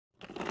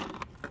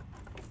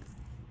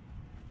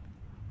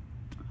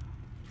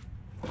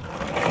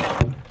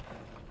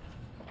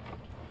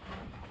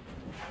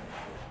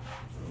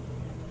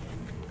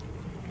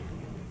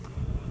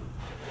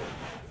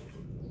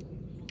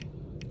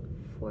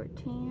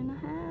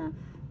14.5.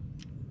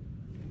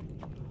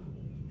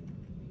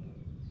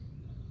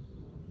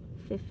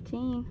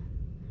 15.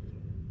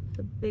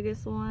 The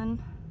biggest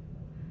one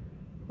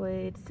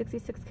weighed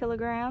 66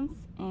 kilograms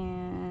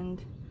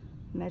and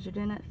measured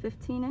in at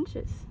 15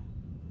 inches.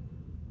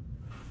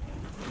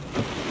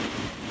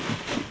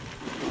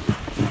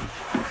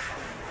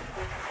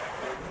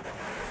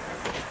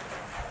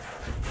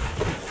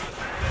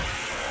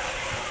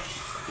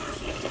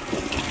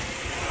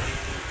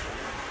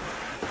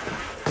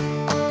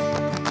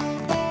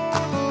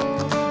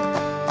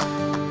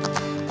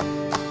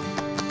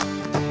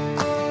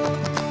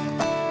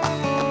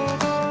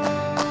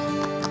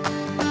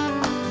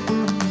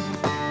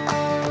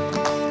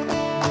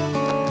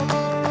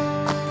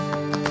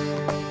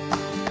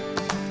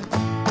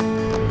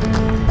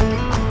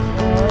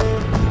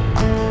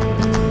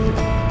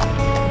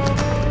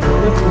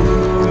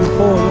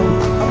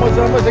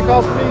 How much they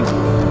cost me?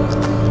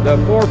 The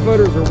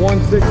 4-footers are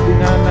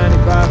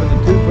 $169.95 and the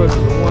 2-footers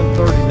are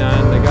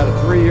 $139. They got a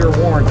 3-year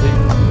warranty.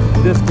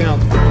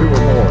 Discounts for 2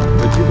 or more.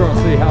 But you're going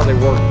to see how they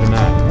work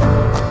tonight.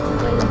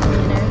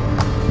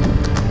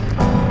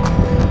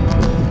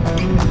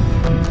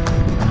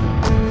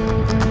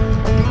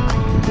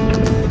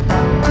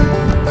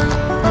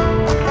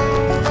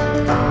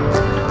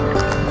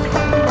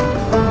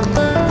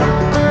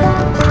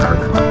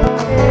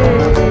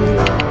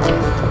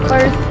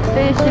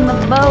 Fish in the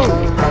boat.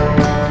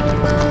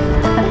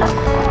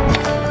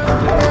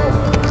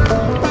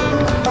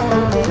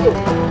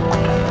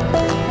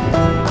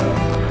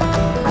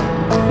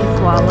 He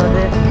swallowed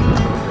it.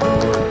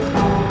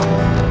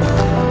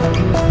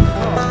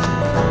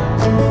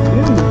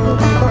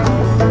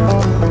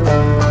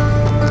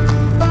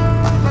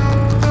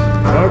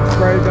 Bug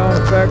spray don't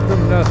affect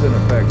them, nothing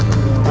affects them.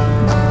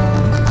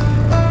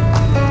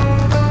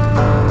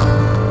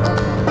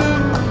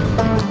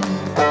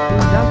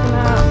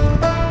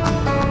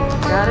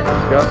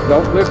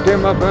 Don't lift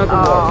him up out the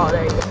water.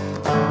 There you go.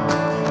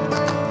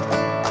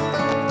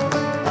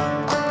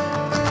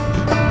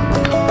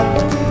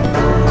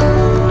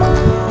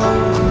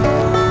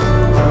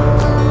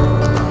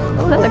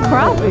 Oh, that's a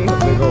crappie. That's a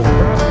big old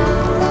crappie.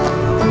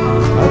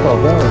 I thought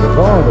that was a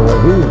bar the way he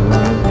was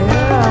running.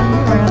 Yeah, he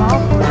ran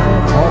off with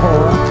it.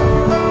 All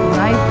right.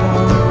 Nice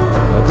one.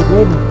 That's a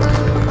good one.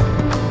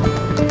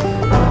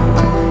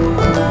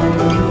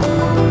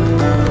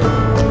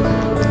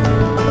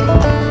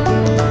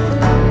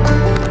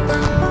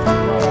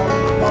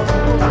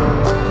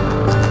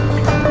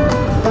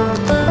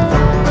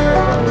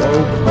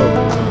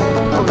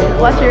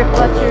 Watch your.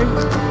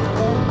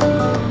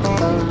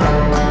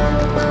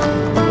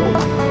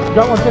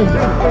 Got one thing,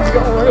 that's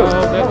going real.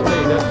 Oh, that's me,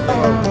 that's me.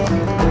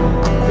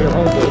 Here,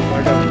 hold this.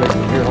 I got the big,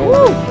 here, hold it.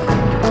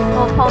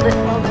 Oh, hold it.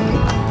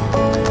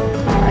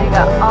 I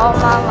got all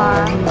my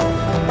line.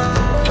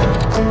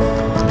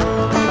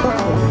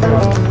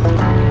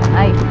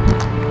 Nice.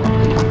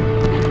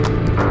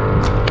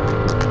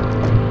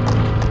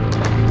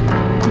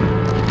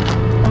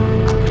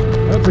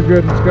 That's a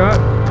good one, Scott.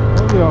 Oh,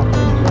 yeah.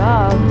 Good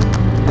job.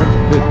 That's a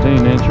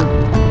 15-incher.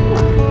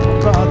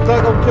 I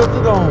think I'm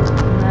tilted on.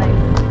 Nice.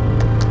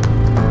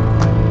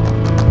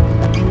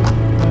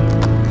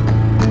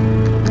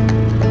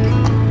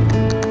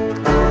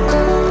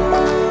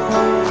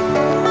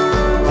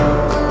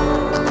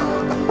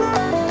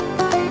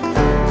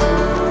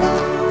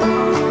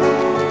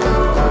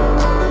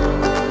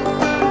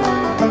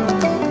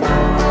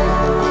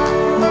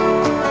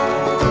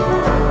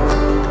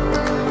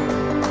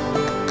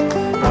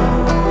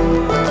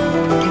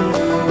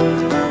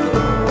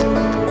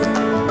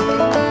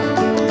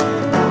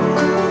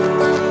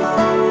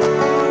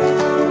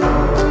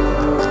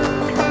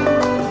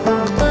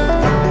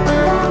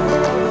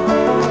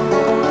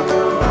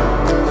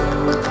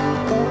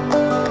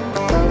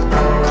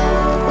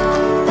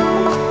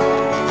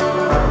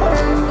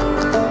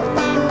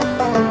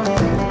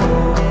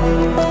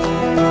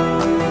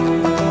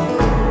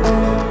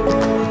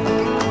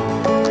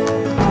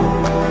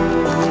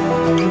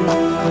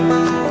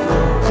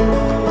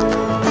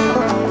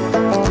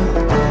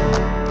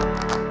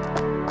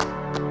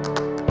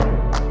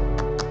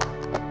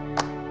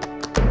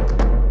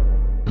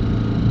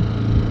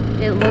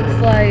 It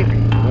looks like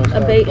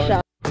a bait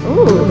shop.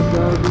 Ooh,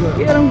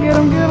 get him.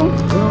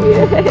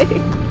 Yay.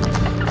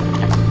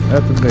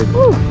 That's a big one.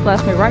 Ooh,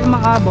 splashed me right in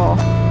my eyeball.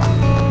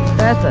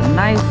 That's a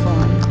nice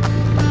one.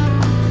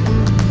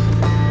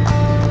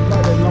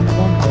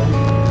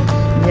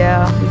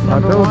 Yeah, he's I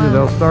number told one. you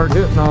they'll start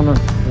hitting on the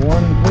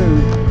 1 and 2.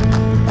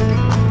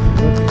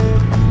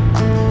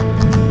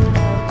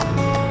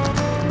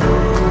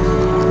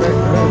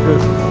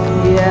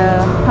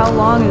 Yeah, how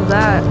long is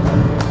that?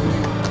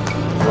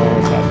 Oh,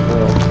 about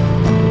 12.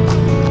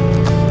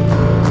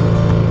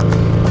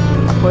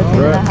 14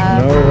 and a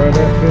half. No, right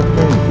at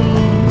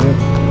 15.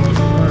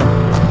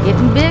 15.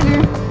 Getting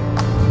bigger.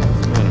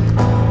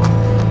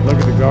 Look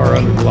at the gar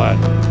under the light.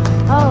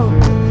 Oh.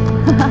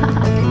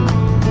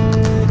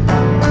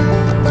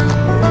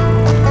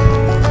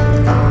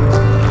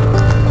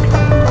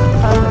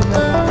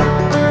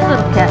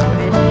 Little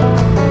catfish.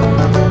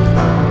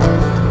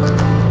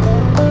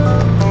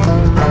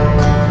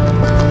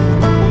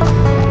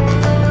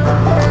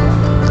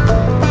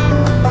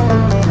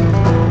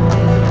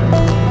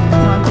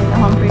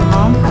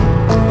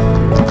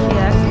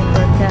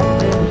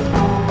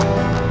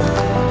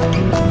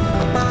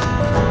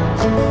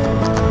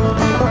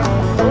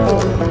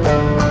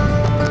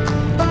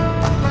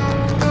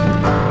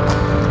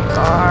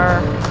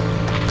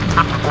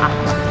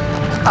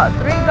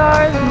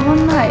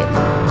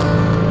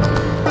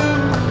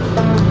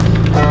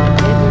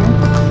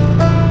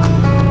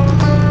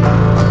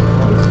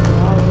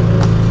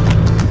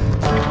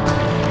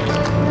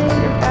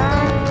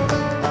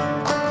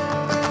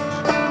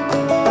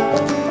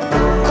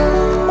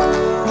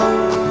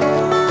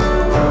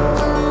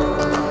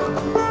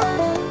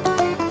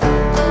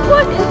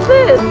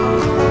 this?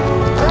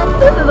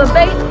 This is a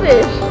bait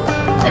fish.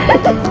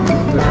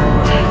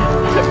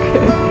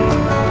 Okay.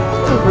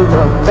 This is a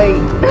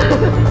bait.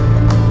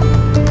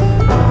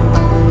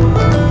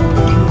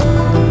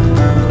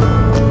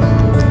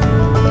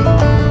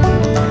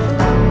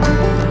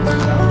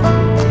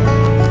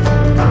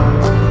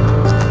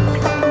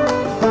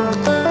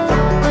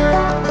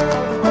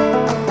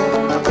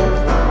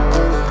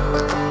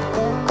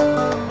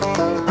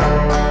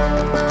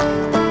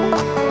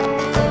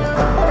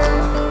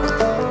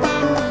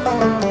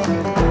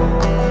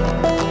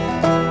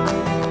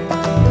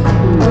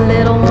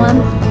 Little one.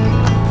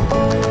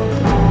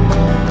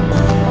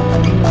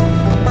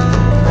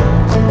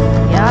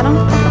 Got him?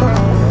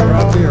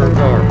 Crappie or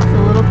dark? It's a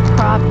little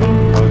crappie.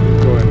 I'll just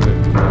go ahead and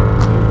mix it up.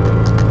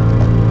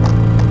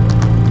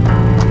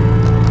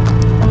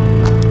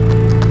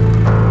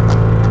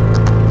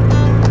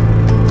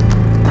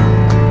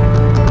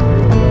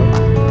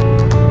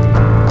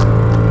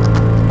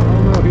 I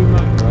don't know, he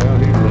might, well,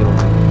 he's little.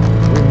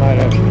 We might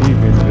have to keep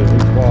him because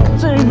he's falling.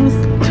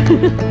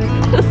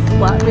 Just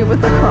slapped me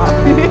with the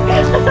crappie.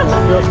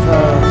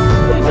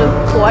 He just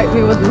swiped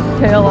me with his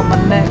tail on my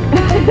neck.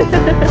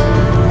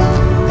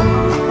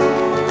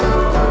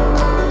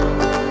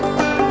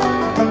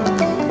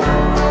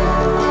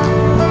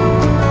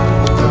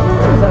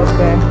 It's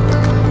okay.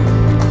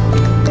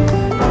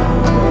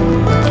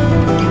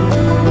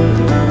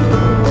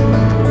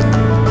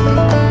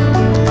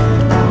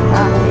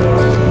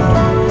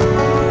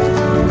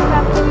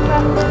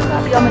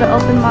 You want me to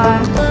open my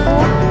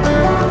pool?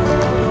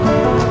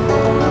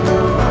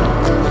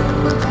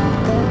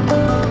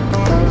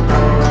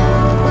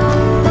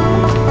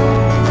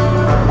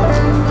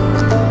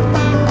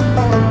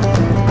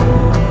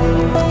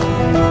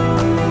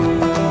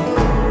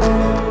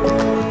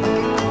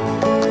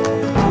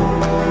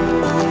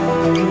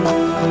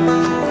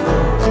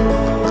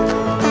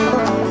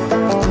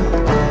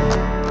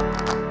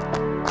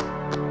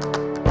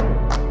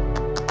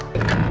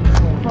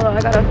 Hold on, I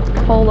got a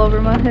hole over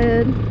my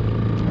head.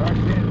 I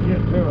can't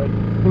get to it.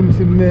 Let me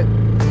see the net.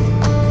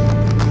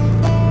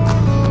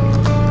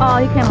 Oh,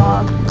 he came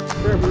off.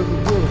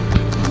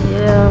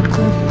 Yeah, that's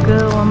a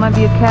good one. Might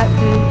be a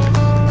catfish.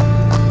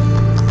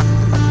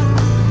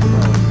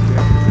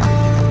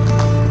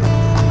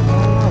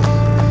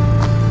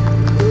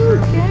 Ooh,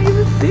 can't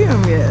even see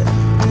him yet.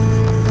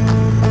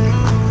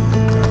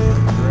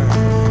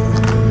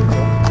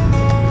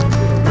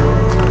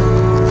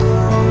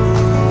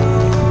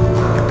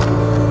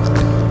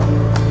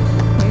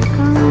 Here it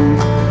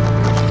comes.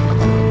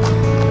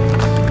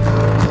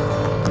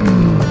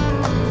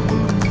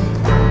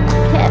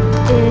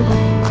 Catfish.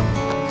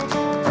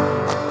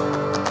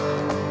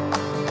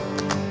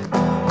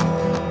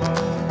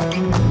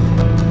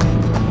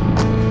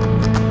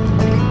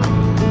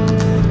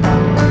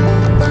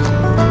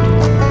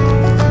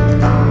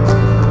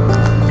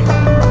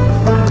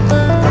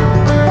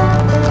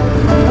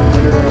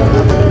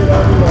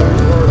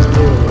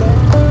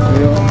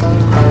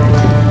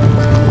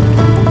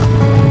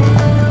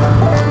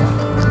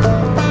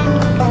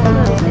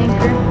 Little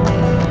sinker.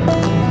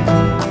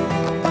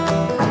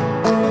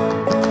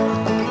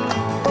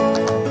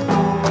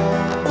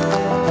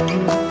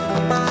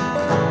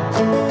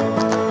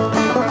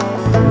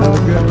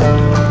 Another good one.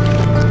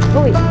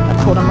 Oh wait, I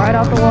pulled him right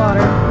out the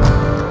water.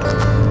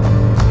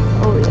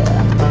 Oh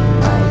yeah.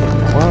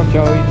 Why don't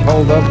y'all each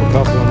hold up a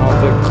couple and I'll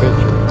take a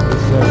picture.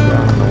 Just set it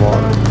down in the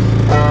water.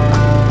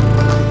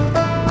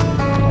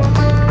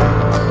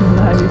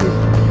 Nice.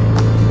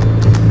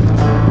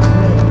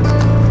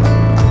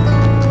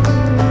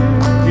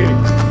 Get him.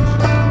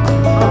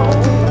 Oh.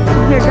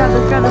 Here, grab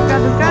this, grab this,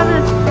 grab this, grab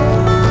this.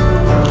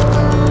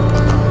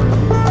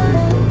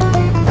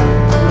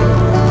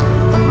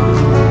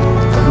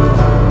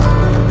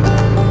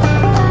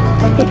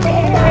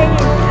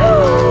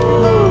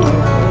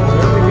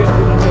 Whenever you get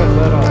to the net,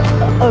 let off.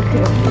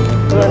 Okay,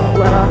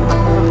 let off.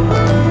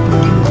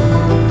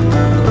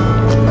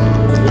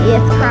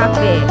 Yes,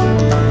 crappie.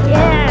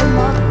 Yeah,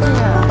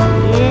 monster.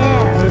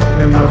 Yeah. This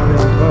came up in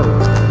the boat.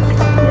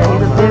 Yeah,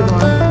 he's a big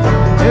one.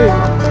 Hey,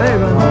 Big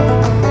one.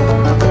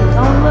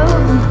 Don't lose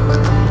him.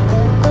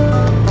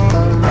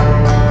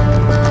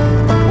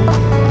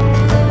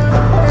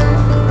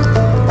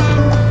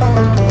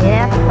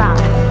 Yeah, stop.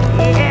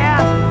 Yeah.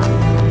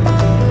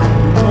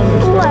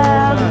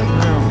 Slab.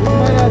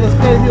 Might have to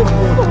stay here for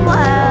a few.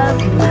 Slab.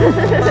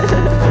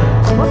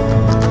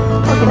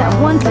 Looking at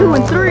 1, 2,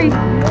 and 3.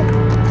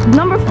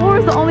 Number 4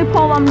 is the only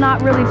pole I'm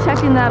not really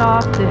checking that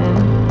often.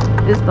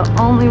 It's the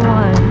only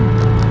one.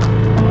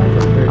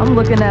 I'm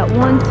looking at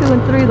 1, 2,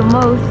 and 3 the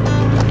most.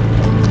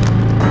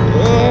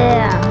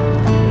 Yeah.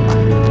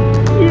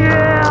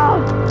 Yeah.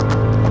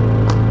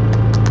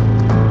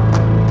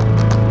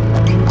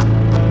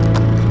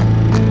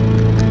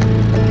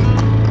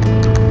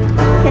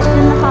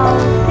 Catching the hole,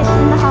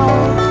 catching the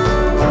hole.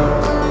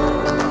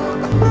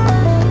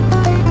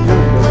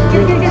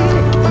 Get it, get it, get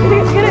it, get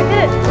it, get it,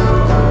 get it.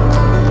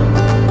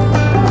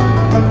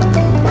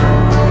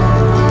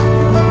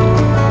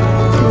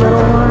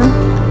 Little one.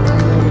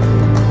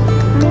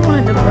 I don't want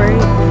it to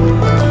break.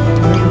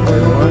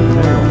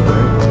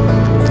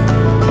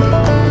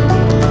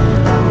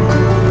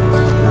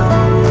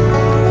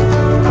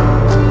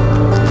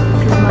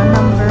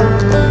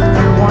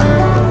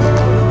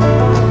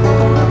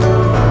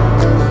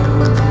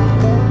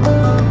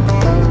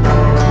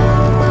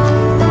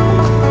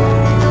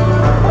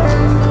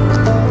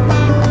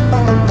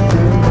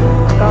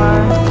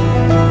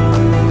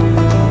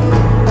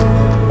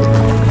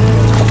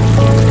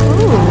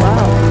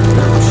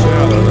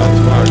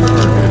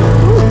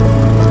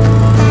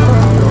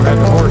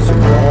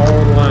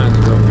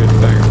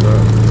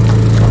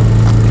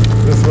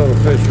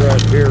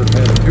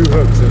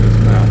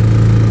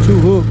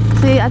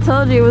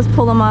 told you it was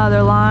pulling my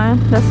other line.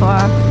 That's why.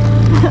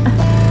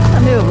 I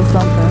knew it was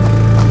something.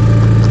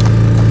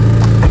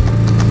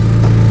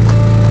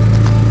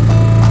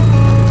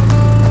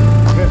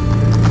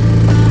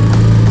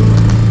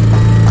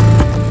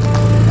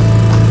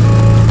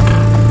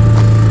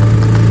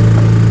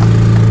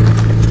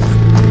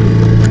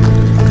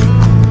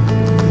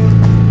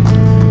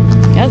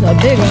 That's a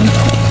big one.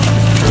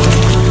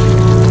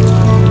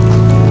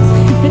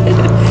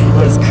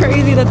 It's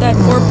crazy that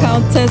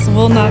 4-pound test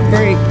will not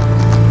break.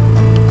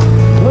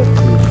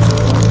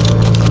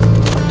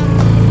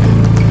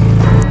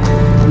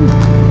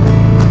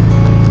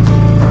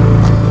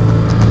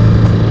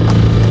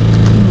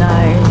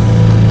 Nice.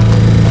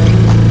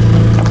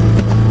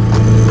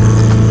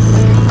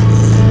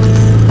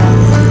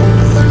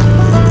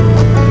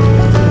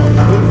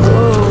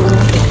 Whoa,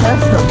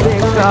 that's a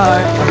big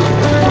shot.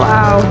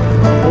 Wow.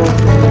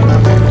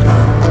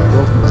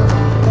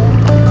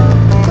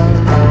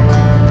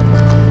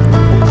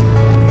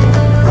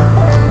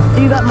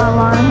 You got my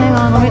line. Hang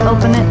on, let me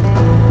open it.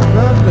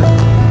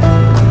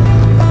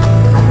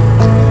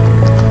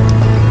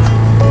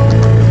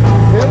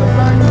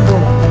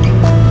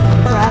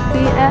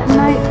 Crappie at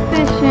night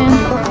fishing.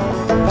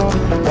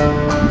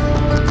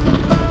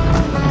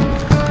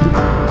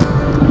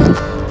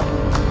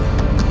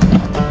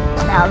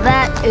 Now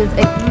that is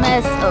a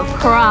mess of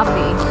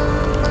crappie.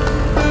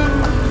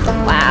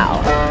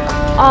 Wow.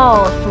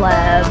 All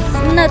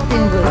slabs.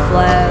 Nothing but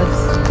slabs.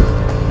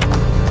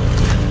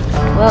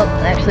 Well,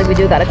 actually we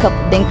do got a couple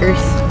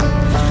dinkers.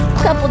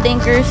 Couple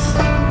dinkers.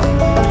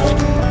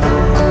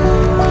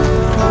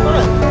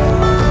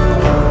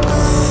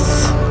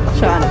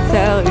 Trying to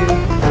tell you.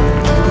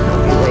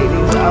 Help you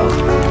ladies out.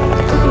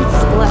 You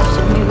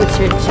splashing me with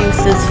your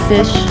juices,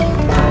 fish.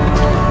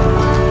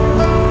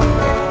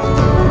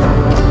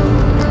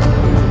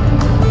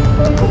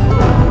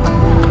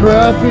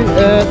 Crappie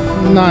at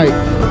night.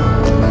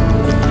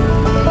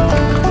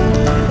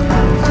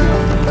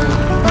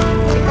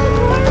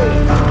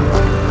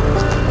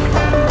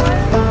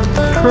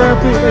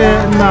 Crappie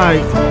at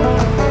night.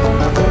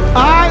 I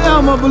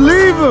am a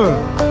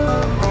believer.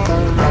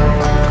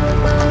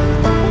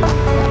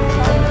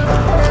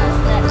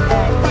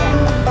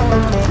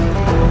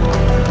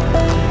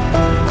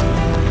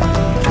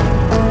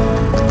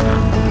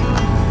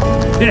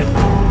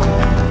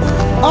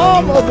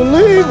 I'm a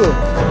believer.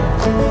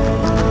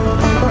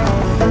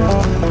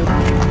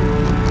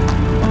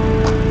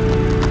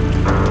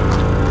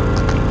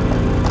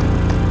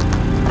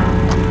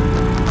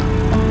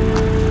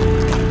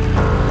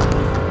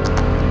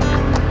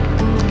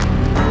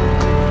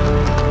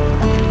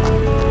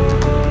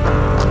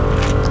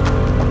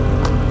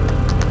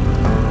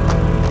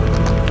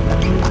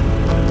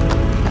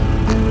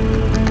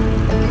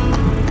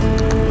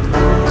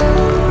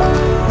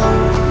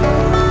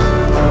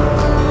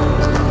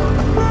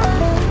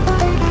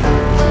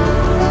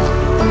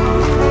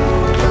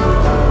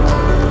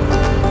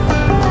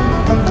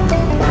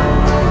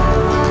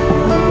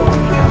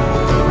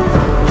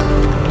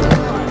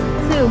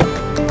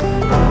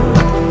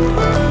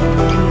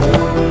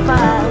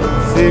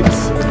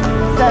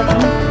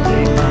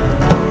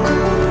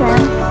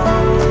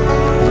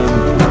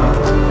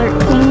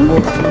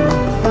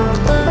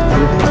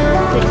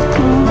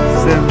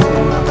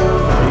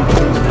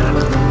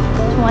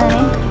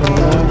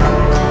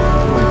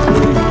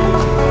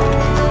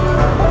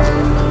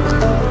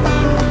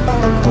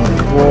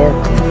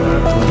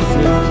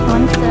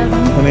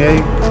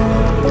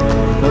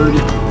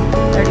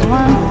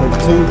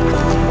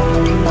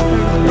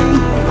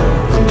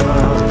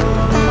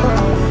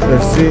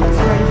 That's 6,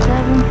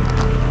 37,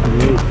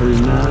 38,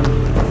 39,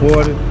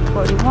 40,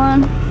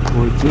 41,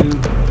 42,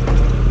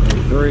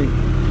 43,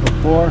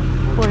 44.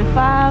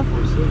 45.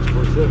 46,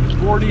 47,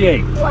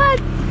 48. What?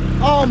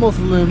 Almost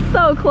a limit.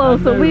 So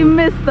close. So we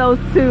missed those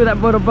two that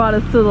would have brought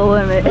us to the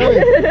limit.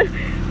 Hey,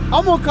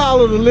 I'm gonna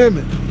call it a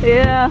limit.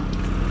 Yeah,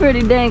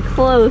 pretty dang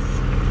close.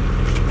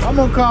 I'm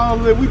gonna call it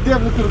a limit. We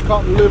definitely could have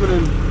caught the limit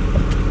in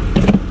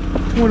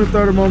 20,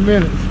 30 more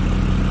minutes.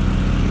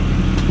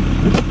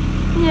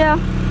 Yeah.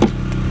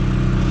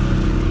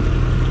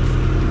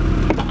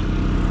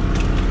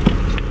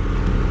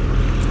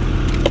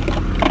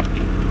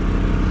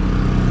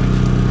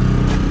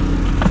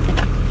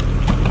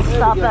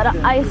 Stop at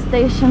an ice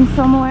station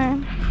somewhere.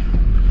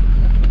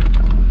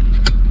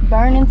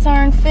 Burn and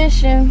turn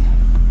fishing.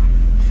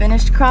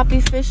 Finished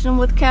crappie fishing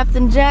with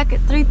Captain Jack at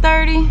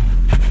 3:30.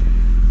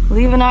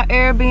 Leaving our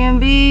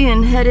Airbnb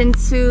and heading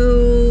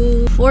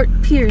to Fort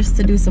Pierce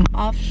to do some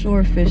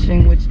offshore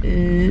fishing, which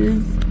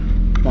is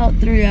about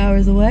 3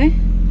 hours away.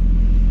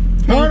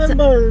 Turn and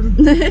burn.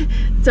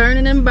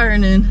 Turning and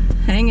burning.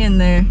 Hang in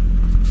there.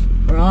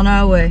 We're on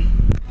our way.